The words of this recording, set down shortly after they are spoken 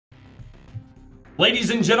Ladies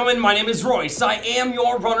and gentlemen, my name is Royce. I am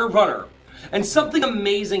your runner. And something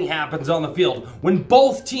amazing happens on the field when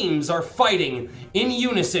both teams are fighting in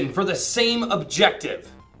unison for the same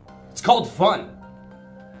objective. It's called fun.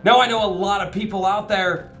 Now, I know a lot of people out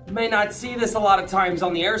there may not see this a lot of times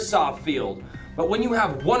on the airsoft field, but when you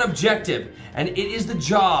have one objective and it is the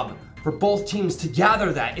job for both teams to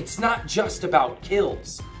gather that, it's not just about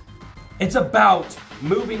kills. It's about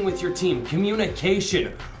moving with your team,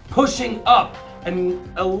 communication, pushing up,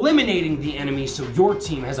 and eliminating the enemy so your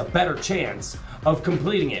team has a better chance of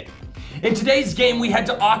completing it. In today's game, we had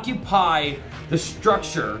to occupy the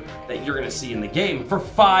structure that you're gonna see in the game for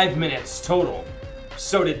 5 minutes total.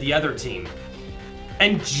 So did the other team.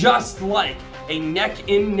 And just like a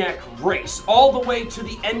neck-in-neck race, all the way to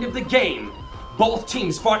the end of the game, both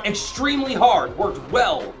teams fought extremely hard, worked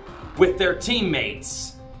well with their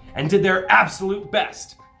teammates, and did their absolute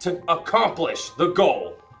best to accomplish the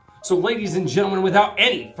goal. So ladies and gentlemen, without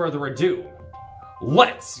any further ado,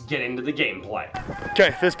 let's get into the gameplay.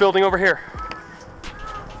 Okay, this building over here.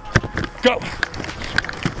 Go!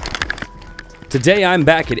 Today I'm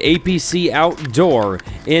back at APC Outdoor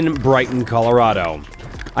in Brighton, Colorado.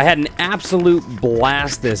 I had an absolute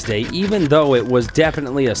blast this day, even though it was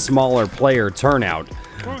definitely a smaller player turnout.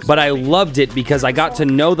 But I loved it because I got to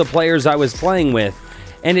know the players I was playing with,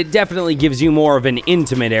 and it definitely gives you more of an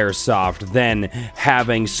intimate airsoft than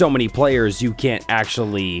having so many players you can't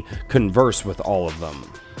actually converse with all of them.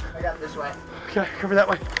 I got this way. Okay, cover that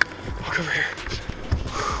way. Walk over here.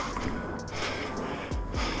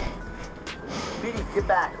 Speedy, get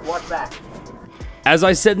back. Watch back. As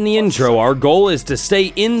I said in the intro, our goal is to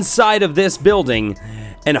stay inside of this building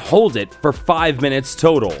and hold it for 5 minutes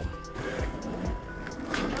total.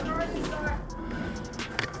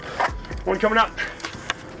 One coming up.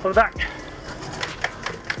 On the back.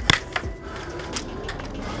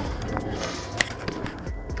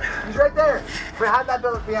 He's right there. Behind that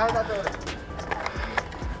building. Behind that building.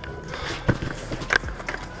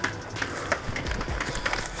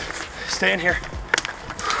 Stay in here.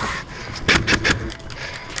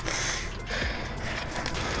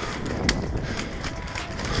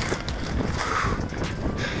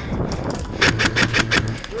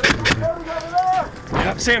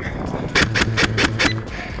 Yep, see him.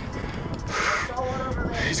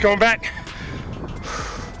 He's going back.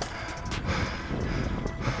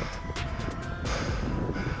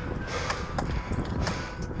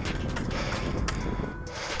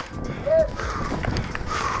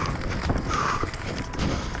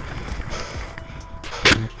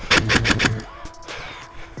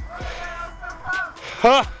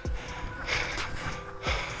 Huh?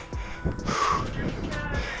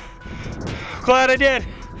 Glad I did.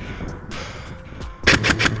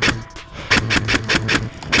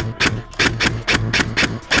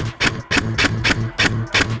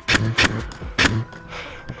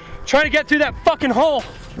 Trying to get through that fucking hole.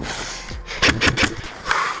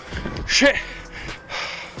 Shit.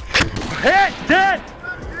 Hit! Dead!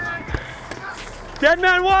 Dead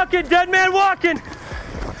man walking! Dead man walking!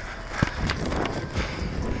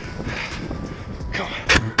 Come on.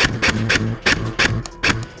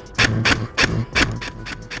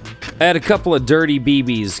 I had a couple of dirty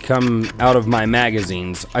BBs come out of my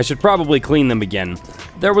magazines. I should probably clean them again.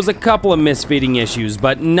 There was a couple of misfeeding issues,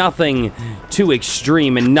 but nothing too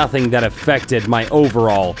extreme and nothing that affected my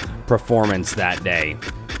overall performance that day.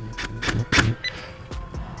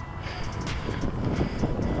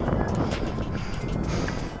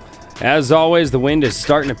 As always, the wind is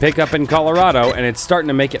starting to pick up in Colorado, and it's starting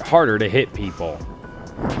to make it harder to hit people.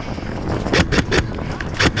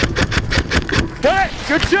 Hey,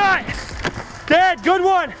 good shot! Dead, good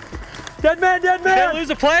one! Dead man, dead man! Did they lose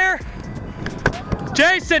a player?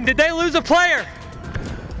 Jason, did they lose a player?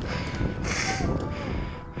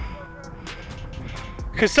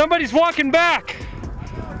 Because somebody's walking back.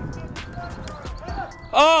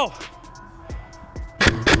 Oh!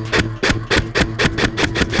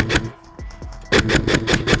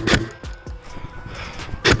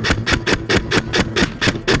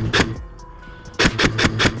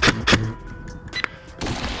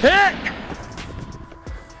 Hit!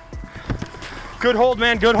 Good hold,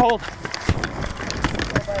 man, good hold.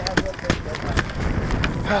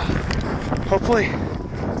 Hopefully.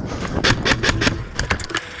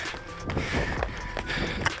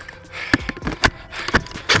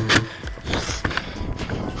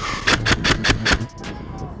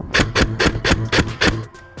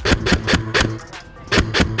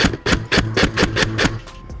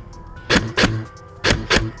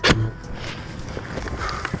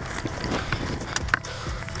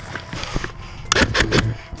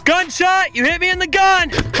 Gunshot! You hit me in the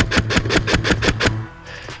gun!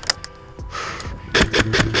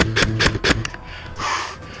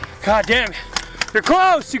 God damn. You're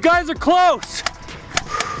close. You guys are close.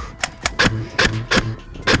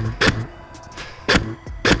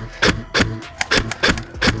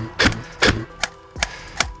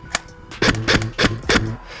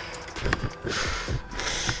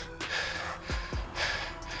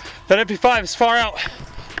 That MP5 is far out.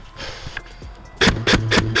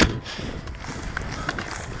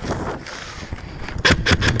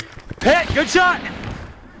 Hit, good shot.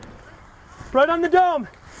 Right on the dome.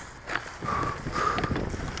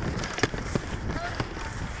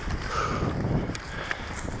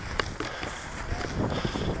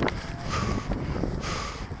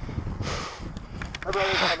 My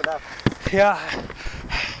brother's coming up. Yeah.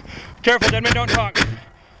 Careful, dead men don't talk.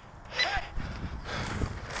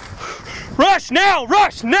 Rush now!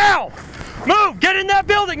 Rush now! Move! Get in that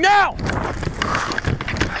building now!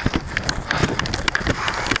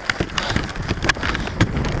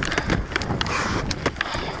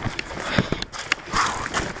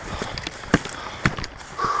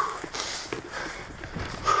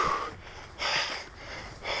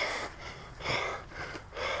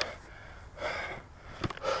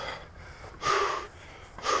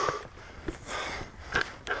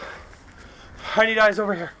 I need eyes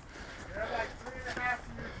over here. You're like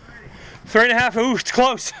 3.5 to 3.5, ooh, it's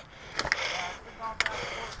close.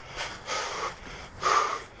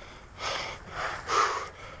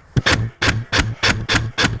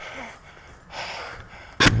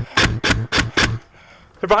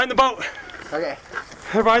 They're behind the boat. Okay.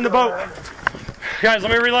 They're behind the boat. Guys,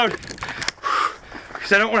 let me reload.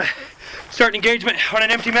 Because I don't want to start an engagement on an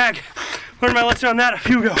empty mag. Learned my lesson on that a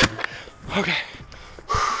few ago. Okay.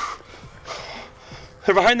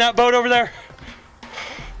 They're behind that boat over there.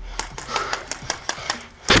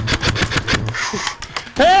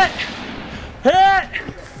 Hit! Hit!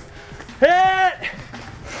 Hit!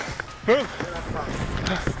 Move.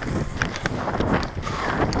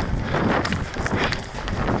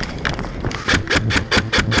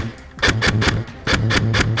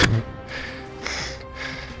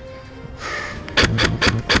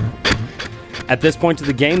 At this point of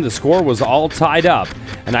the game, the score was all tied up,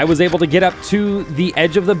 and I was able to get up to the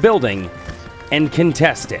edge of the building and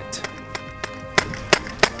contest it.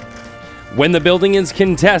 When the building is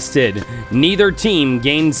contested, neither team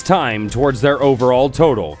gains time towards their overall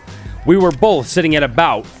total. We were both sitting at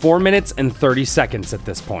about 4 minutes and 30 seconds at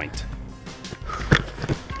this point.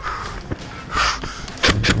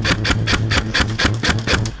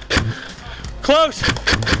 Close!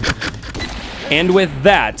 And with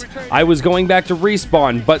that, I was going back to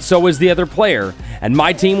respawn, but so was the other player, and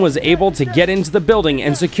my team was able to get into the building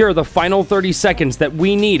and secure the final 30 seconds that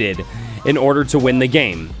we needed in order to win the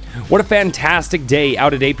game. What a fantastic day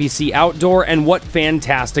out at APC Outdoor, and what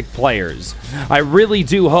fantastic players. I really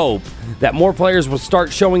do hope that more players will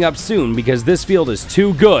start showing up soon, because this field is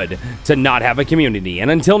too good to not have a community. And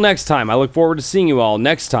until next time, I look forward to seeing you all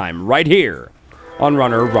next time right here on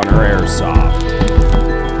Runner Airsoft.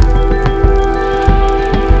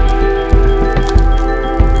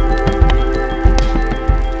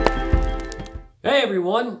 Hey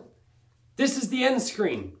everyone, this is the end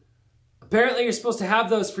screen. Apparently you're supposed to have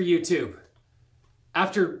those for YouTube.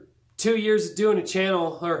 After 2 years of doing a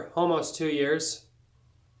channel, or almost 2 years,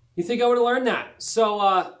 you think I would have learned that.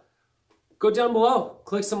 So go down below,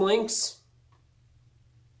 click some links.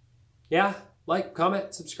 Yeah, like,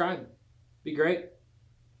 comment, subscribe. Be great.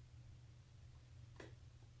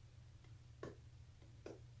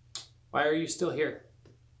 Why are you still here?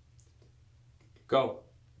 Go.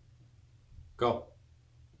 Go.